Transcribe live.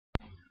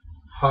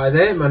Hi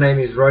there, my name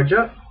is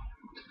Roger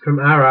from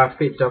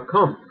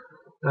rrfit.com.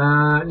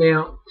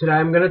 Now, today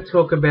I'm going to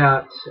talk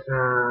about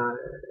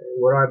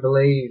what I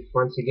believe,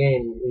 once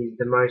again, is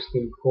the most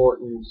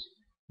important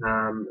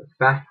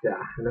factor,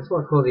 and that's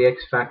what I call the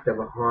X factor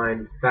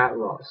behind fat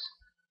loss.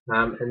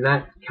 And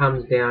that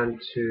comes down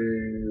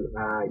to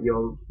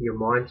your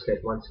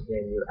mindset, once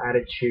again, your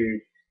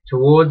attitude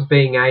towards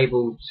being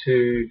able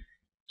to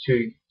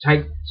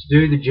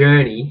do the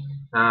journey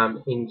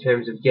in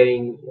terms of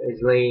getting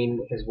as lean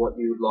as what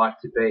you would like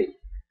to be.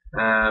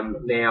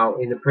 Now,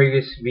 in the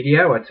previous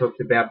video, I talked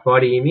about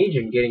body image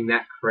and getting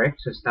that correct,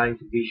 so starting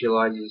to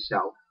visualize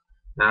yourself.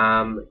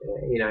 And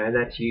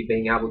that's you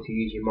being able to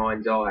use your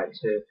mind's eye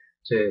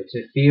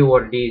to feel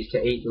what it is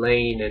to eat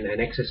lean and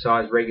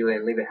exercise regularly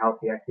and live a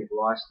healthy, active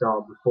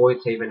lifestyle before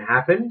it's even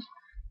happened.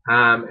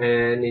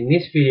 And in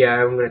this video,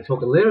 I'm going to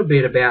talk a little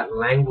bit about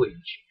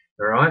language.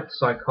 Alright,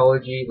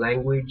 psychology,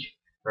 language.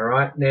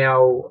 Alright,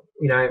 now,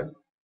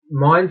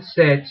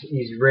 mindset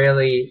is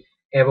rarely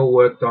ever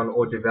worked on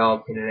or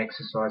developed in an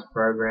exercise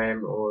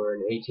program or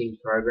an eating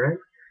program.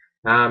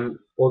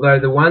 Although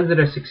the ones that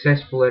are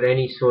successful at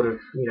any sort of,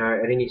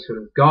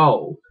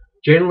 goal,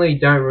 generally we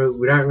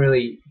don't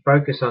really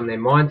focus on their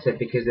mindset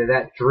because they're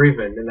that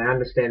driven and they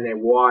understand their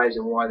whys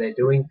and why they're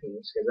doing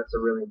things. Because that's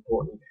a really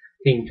important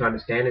thing to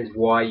understand, is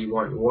why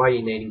you're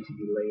needing to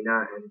be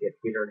leaner and get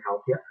fitter and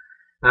healthier.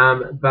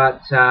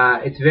 But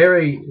it's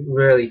very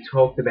rarely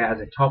talked about as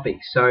a topic.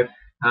 So,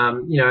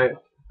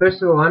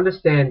 first of all,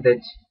 understand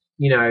that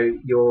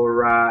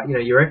your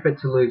effort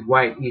to lose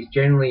weight is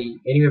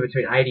generally anywhere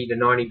between 80 to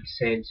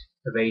 90%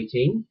 of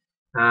eating,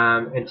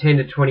 and 10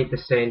 to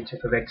 20%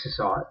 of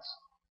exercise.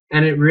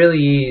 And it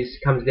really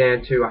comes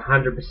down to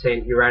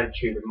 100% your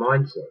attitude and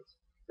mindset.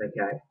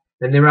 Okay,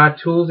 and there are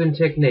tools and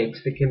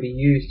techniques that can be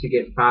used to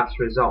get fast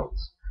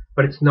results,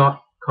 but it's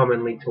not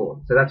commonly taught.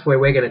 So that's where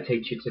we're going to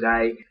teach you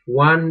today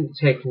one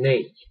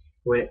technique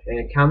when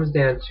it comes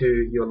down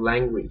to your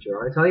language. All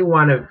right? It's only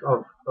one of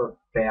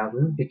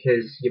thousands,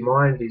 because your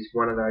mind is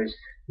one of those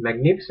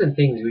magnificent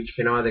things which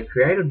can either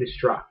create or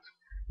destruct.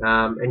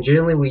 And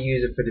generally we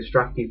use it for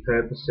destructive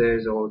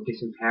purposes or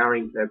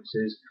disempowering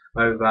purposes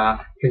over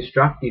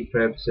constructive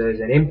purposes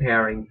and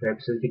empowering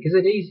purposes, because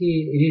it is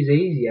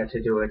easier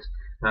to do it,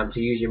 to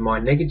use your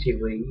mind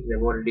negatively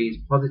than what it is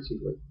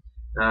positively.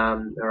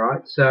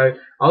 Alright, so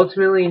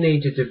ultimately you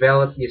need to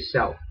develop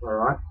yourself.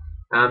 Alright,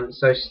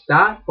 so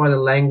start by the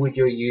language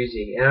you're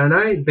using. And I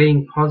know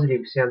being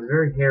positive sounds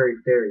very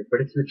hairy-fairy,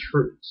 but it's the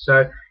truth.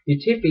 So your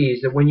tip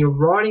is that when you're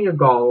writing a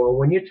goal or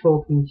when you're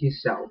talking to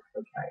yourself,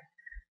 okay,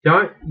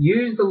 don't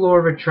use the law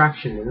of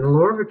attraction. And the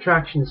law of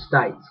attraction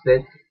states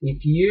that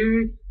if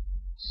you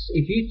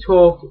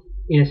talk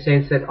in a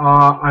sense that,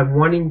 I'm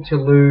wanting to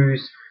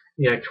lose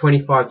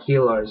 25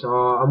 kilos,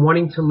 or I'm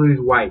wanting to lose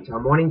weight,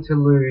 I'm wanting to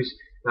lose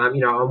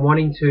I'm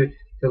wanting to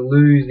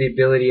lose the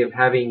ability of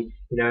having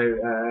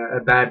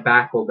a bad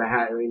back, or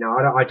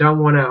I don't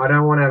want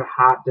to have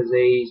heart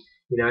disease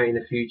in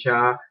the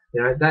future.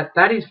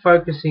 That is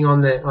focusing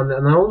on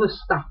all the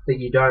stuff that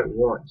you don't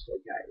want.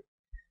 Okay,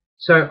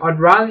 so I'd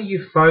rather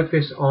you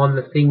focus on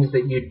the things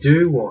that you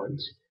do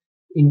want,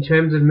 in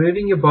terms of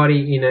moving your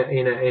body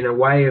in a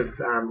way of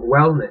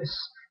wellness,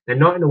 and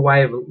not in a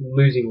way of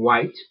losing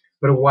weight,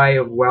 but a way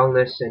of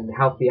wellness and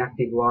healthy,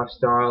 active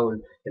lifestyle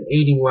and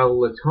eating well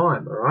all the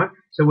time. Alright?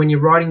 So when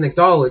you're writing the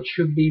goal, it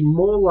should be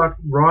more like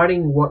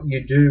writing what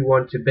you do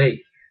want to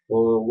be,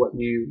 or what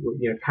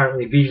you're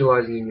currently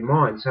visualizing in your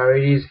mind. So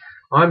it is,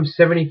 I'm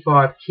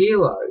 75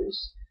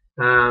 kilos,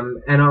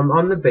 and I'm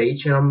on the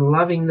beach and I'm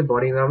loving the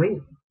body that I'm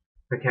in.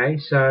 Okay,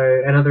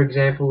 so another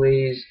example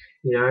is,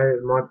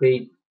 it might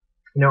be,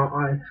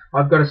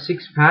 I've got a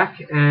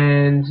six-pack,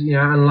 and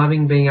I'm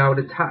loving being able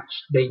to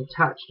being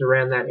touched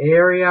around that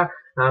area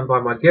by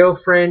my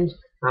girlfriend.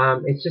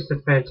 It's just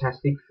a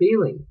fantastic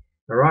feeling.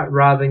 All right,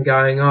 rather than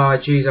going, oh,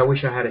 geez, I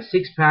wish I had a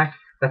six-pack.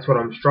 That's what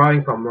I'm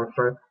striving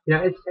for.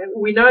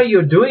 We know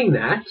you're doing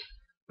that,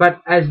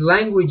 but as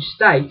language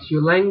states,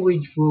 your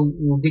language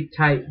will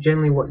dictate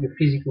generally what your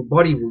physical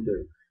body will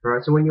do.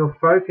 Alright, so when you're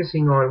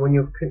focusing on, when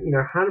you're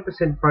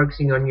 100%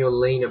 focusing on your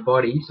leaner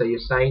body, so you're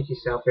saying to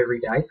yourself every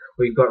day,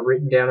 or you've got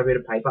written down a bit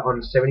of paper,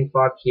 I'm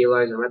 75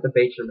 kilos, I'm at the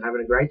beach, I'm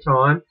having a great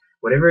time,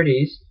 whatever it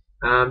is,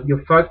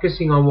 you're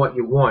focusing on what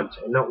you want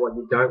and not what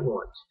you don't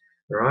want.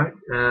 Alright,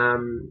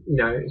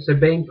 so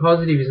being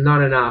positive is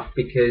not enough,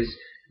 because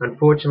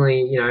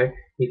unfortunately,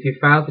 if you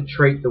fail to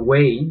treat the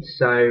weeds,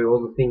 so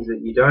all the things that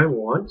you don't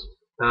want,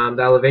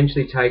 they'll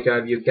eventually take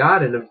over your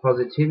garden of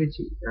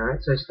positivity. Alright,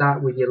 so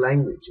start with your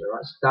language.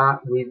 Alright, start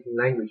with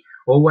language.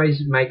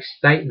 Always make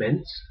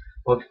statements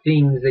of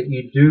things that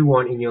you do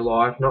want in your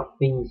life, not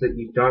things that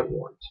you don't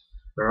want.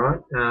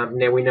 Alright,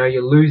 now we know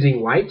you're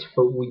losing weight,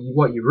 but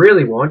what you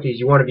really want is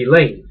you want to be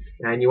lean,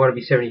 and you want to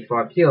be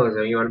 75 kilos,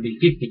 or you want to be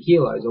 50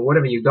 kilos, or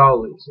whatever your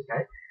goal is.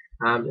 Okay,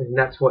 and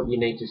that's what you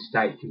need to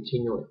state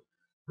continually.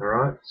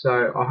 Alright,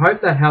 so I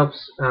hope that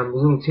helps. A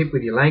little tip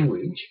with your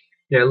language.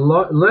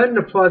 Learn and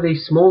apply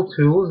these small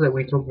tools that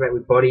we talked about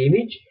with body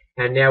image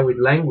and now with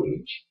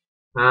language,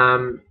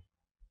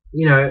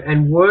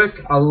 and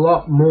work a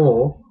lot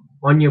more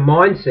on your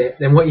mindset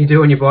than what you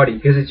do on your body,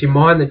 because it's your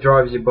mind that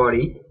drives your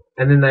body,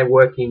 and then they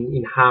work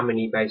in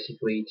harmony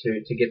basically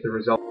to get the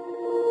result.